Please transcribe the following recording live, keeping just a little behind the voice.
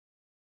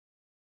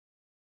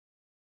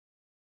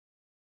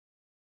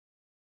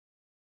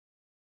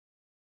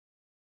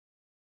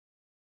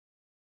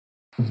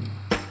Lying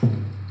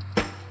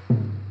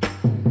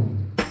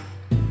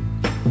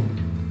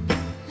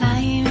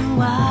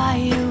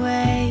wide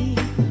awake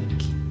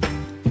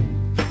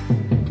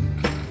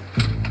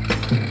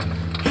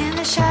in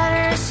the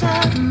shadows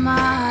of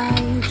my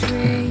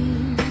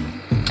dream.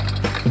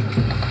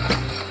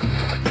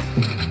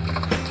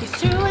 You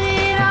threw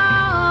it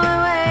all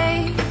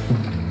away.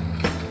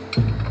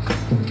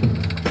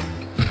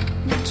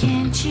 Now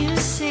can't you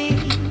see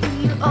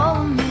you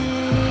owe me?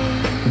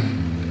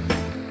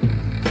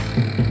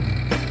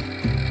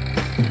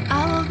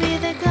 I will be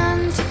the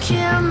gun to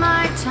kill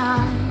my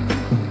time.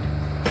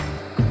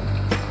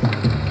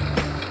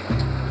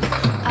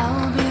 I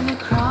will be the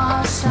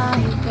cross I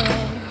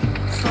bear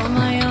for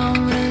my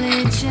own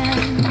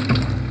religion.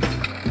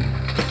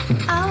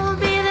 I will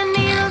be the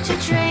needle to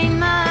drain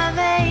my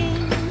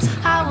veins.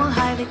 I will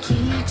hide the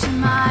key to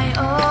my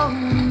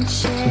own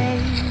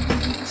chains.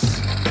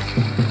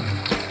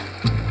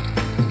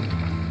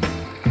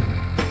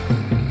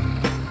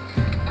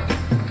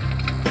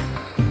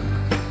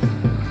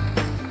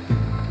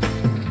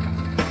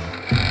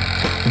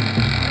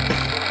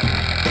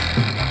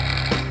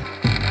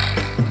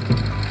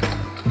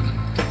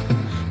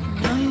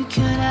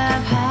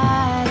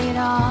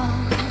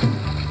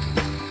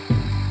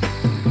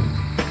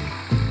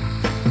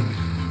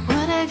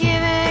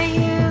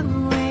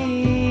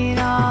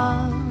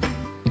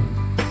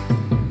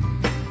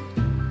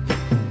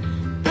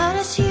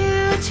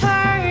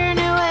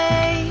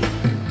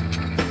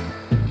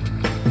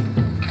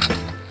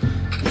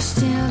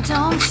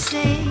 Don't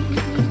say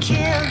you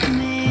killed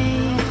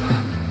me.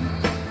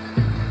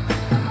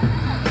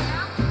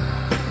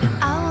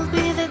 I will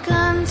be the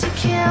gun to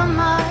kill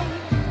my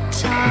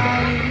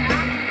time.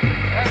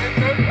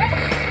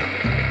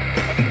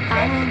 I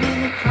will be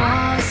the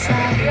cross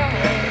I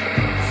bear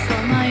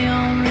for my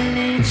own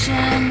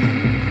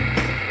religion.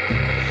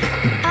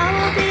 I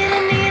will be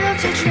the needle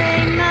to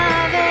drain my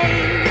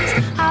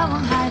veins. I will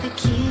hide the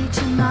key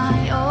to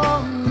my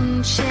own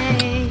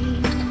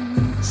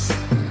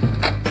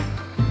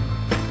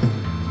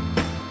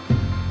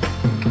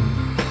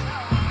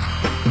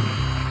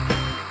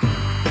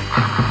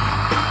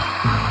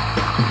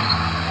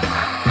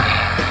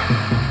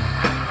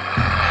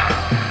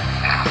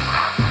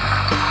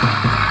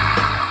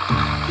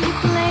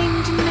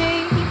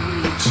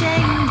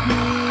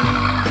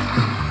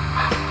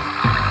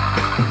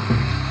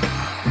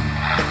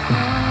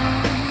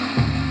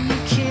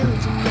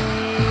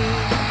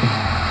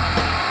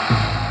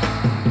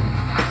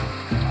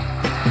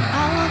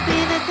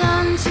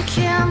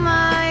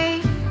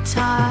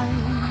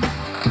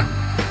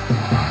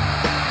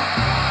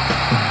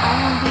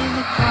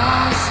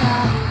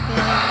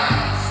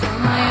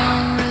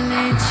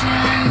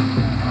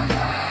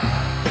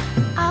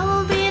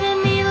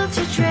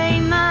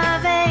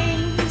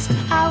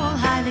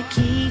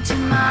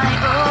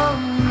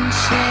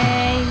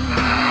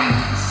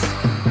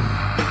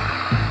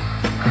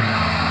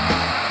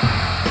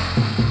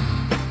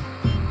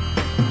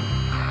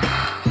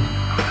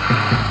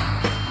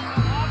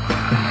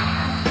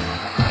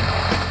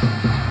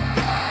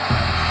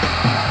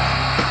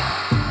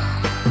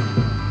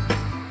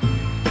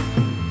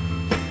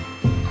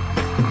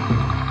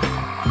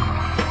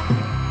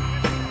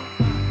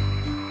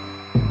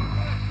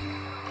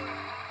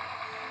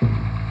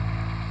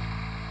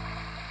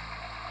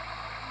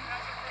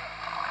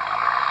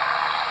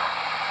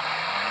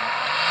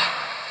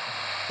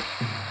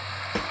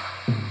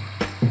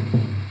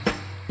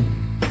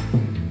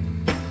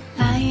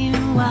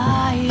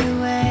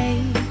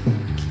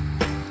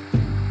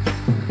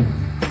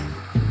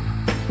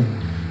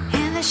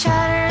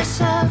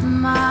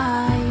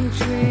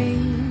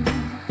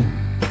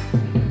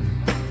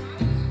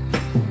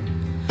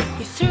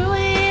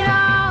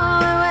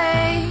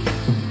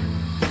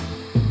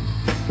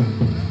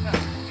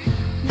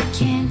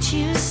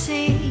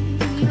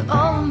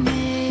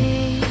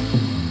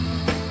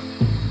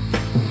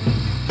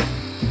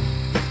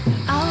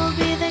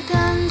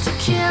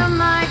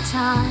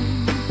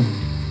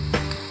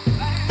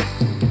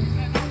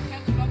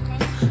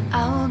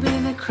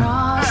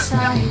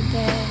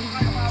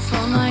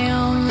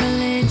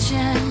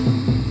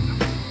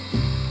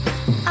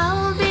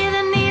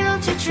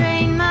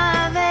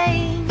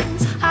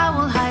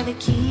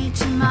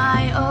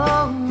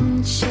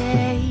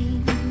chains.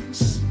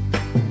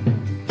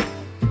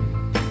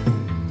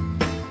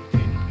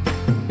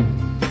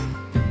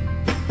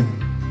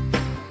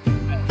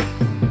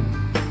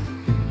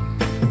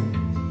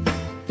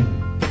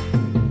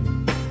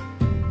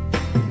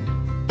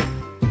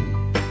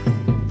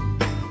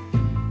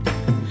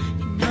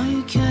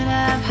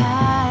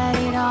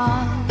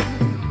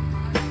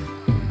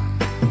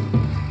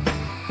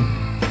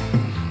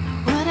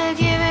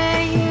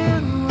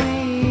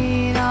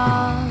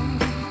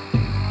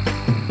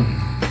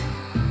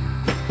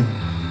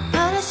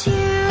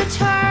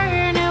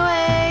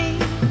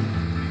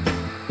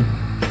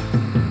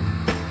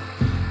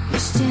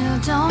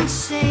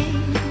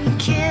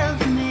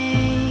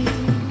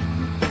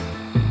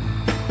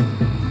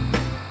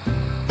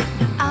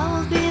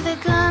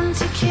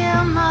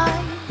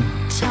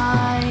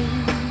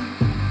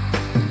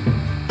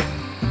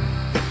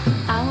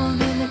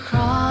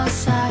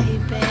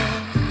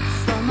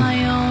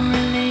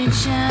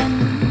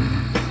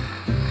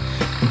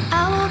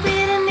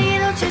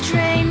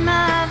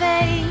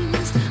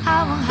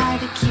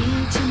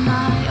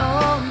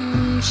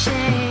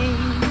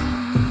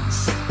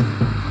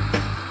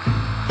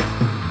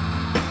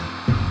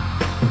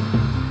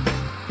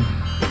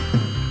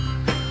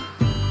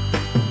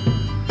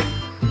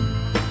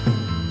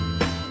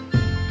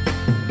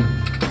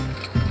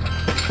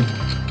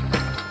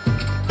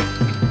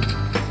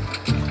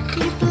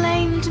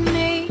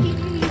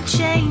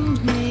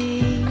 tamed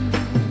me.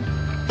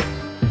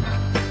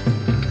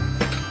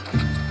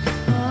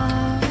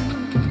 Oh,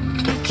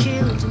 you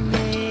killed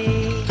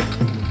me.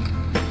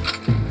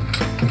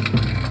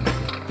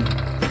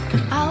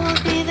 I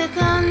will be the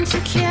gun to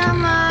kill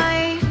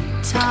my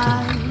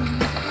time.